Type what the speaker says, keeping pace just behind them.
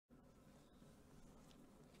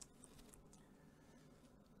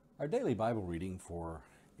Our daily Bible reading for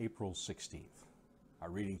April 16th.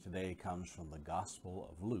 Our reading today comes from the Gospel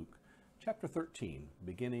of Luke, chapter 13,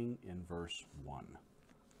 beginning in verse 1.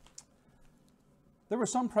 There were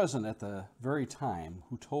some present at the very time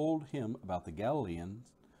who told him about the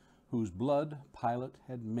Galileans whose blood Pilate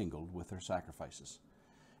had mingled with their sacrifices.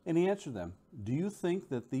 And he answered them, "Do you think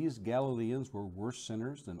that these Galileans were worse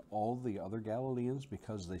sinners than all the other Galileans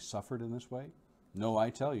because they suffered in this way? No, I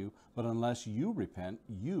tell you, but unless you repent,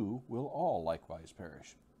 you will all likewise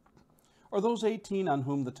perish. Or those 18 on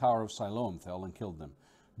whom the tower of Siloam fell and killed them,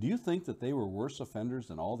 do you think that they were worse offenders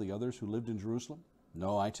than all the others who lived in Jerusalem?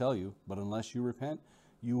 No, I tell you, but unless you repent,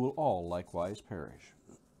 you will all likewise perish."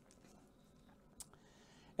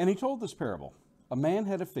 And he told this parable. A man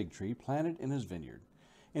had a fig tree planted in his vineyard,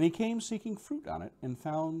 and he came seeking fruit on it and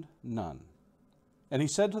found none. And he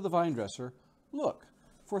said to the vine dresser, "Look,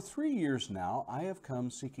 for 3 years now I have come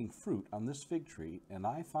seeking fruit on this fig tree, and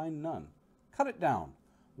I find none. Cut it down.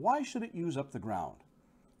 Why should it use up the ground?"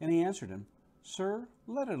 And he answered him, "Sir,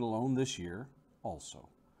 let it alone this year also,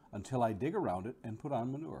 until I dig around it and put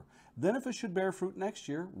on manure. Then if it should bear fruit next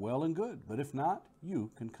year, well and good, but if not,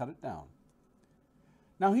 you can cut it down."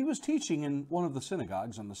 Now he was teaching in one of the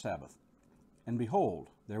synagogues on the Sabbath. And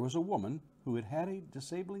behold, there was a woman who had had a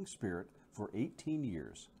disabling spirit for 18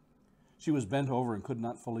 years. She was bent over and could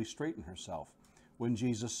not fully straighten herself. When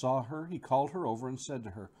Jesus saw her, he called her over and said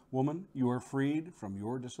to her, "Woman, you are freed from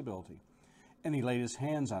your disability." And he laid his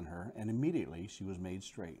hands on her, and immediately she was made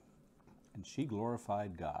straight. And she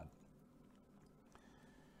glorified God.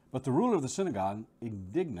 But the ruler of the synagogue,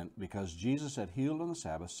 indignant because Jesus had healed on the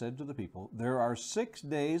Sabbath, said to the people, "There are 6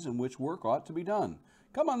 days in which work ought to be done.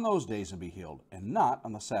 Come on those days and be healed, and not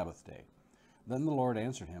on the Sabbath day." Then the Lord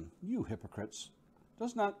answered him, "You hypocrites!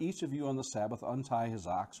 Does not each of you on the Sabbath untie his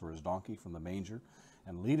ox or his donkey from the manger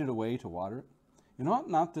and lead it away to water it? And ought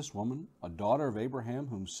not this woman, a daughter of Abraham,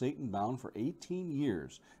 whom Satan bound for 18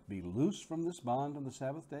 years, be loosed from this bond on the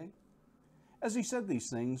Sabbath day?" As he said these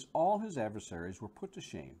things, all his adversaries were put to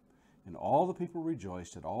shame, and all the people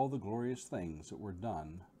rejoiced at all the glorious things that were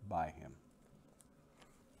done by him.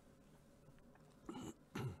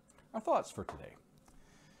 Our thoughts for today.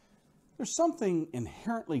 There's something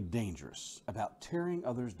inherently dangerous about tearing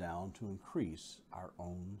others down to increase our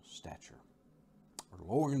own stature, or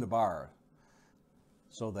lowering the bar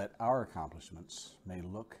so that our accomplishments may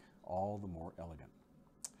look all the more elegant.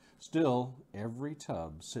 Still, every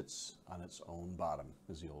tub sits on its own bottom,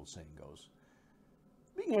 as the old saying goes.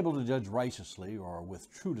 Being able to judge righteously or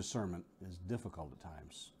with true discernment is difficult at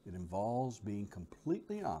times. It involves being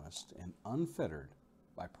completely honest and unfettered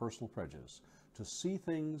by personal prejudice to see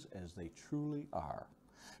things as they truly are.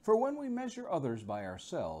 For when we measure others by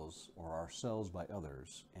ourselves or ourselves by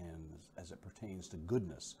others, and as it pertains to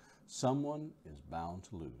goodness, someone is bound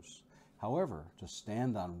to lose. However, to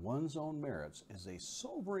stand on one's own merits is a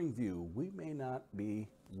sobering view we may not be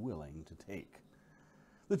willing to take.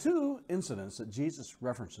 The two incidents that Jesus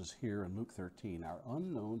references here in Luke 13 are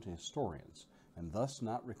unknown to historians and thus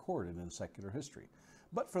not recorded in secular history,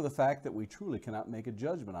 but for the fact that we truly cannot make a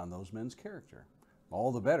judgment on those men's character.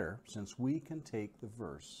 All the better, since we can take the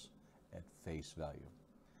verse at face value.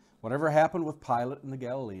 Whatever happened with Pilate and the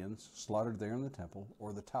Galileans slaughtered there in the temple,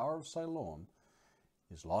 or the Tower of Siloam,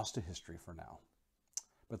 is lost to history for now.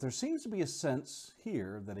 But there seems to be a sense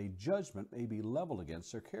here that a judgment may be leveled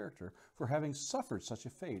against their character for having suffered such a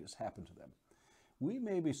fate as happened to them. We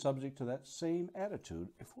may be subject to that same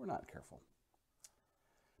attitude if we're not careful.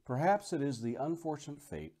 Perhaps it is the unfortunate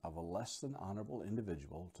fate of a less than honorable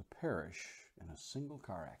individual to perish in a single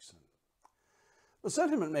car accident. The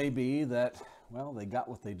sentiment may be that, well, they got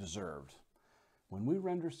what they deserved. When we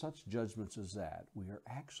render such judgments as that, we are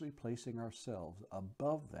actually placing ourselves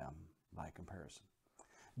above them by comparison.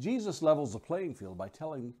 Jesus levels the playing field by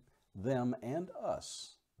telling them and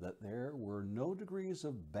us that there were no degrees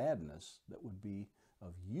of badness that would be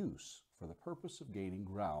of use for the purpose of gaining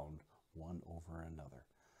ground one over another.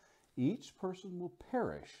 Each person will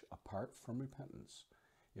perish apart from repentance.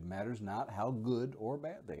 It matters not how good or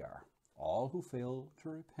bad they are. All who fail to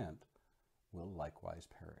repent will likewise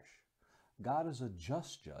perish. God is a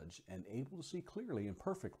just judge and able to see clearly and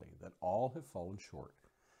perfectly that all have fallen short.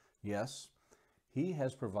 Yes, he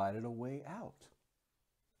has provided a way out,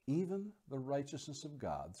 even the righteousness of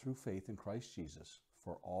God through faith in Christ Jesus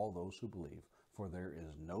for all those who believe. For there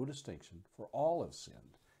is no distinction, for all have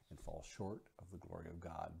sinned and fall short of the glory of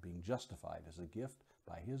God, being justified as a gift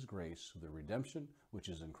by his grace through the redemption which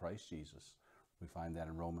is in Christ Jesus. We find that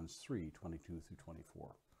in Romans 3:22 through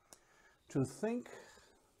 24. To think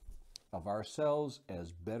of ourselves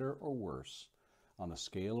as better or worse on the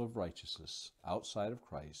scale of righteousness outside of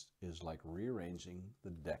Christ is like rearranging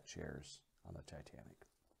the deck chairs on the Titanic.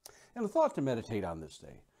 And a thought to meditate on this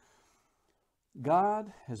day.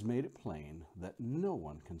 God has made it plain that no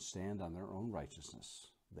one can stand on their own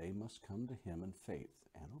righteousness. They must come to him in faith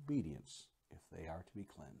and obedience if they are to be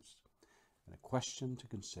cleansed. And a question to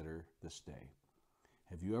consider this day.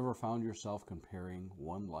 Have you ever found yourself comparing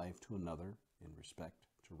one life to another in respect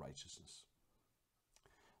to righteousness?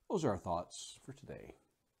 Those are our thoughts for today,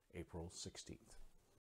 April 16th.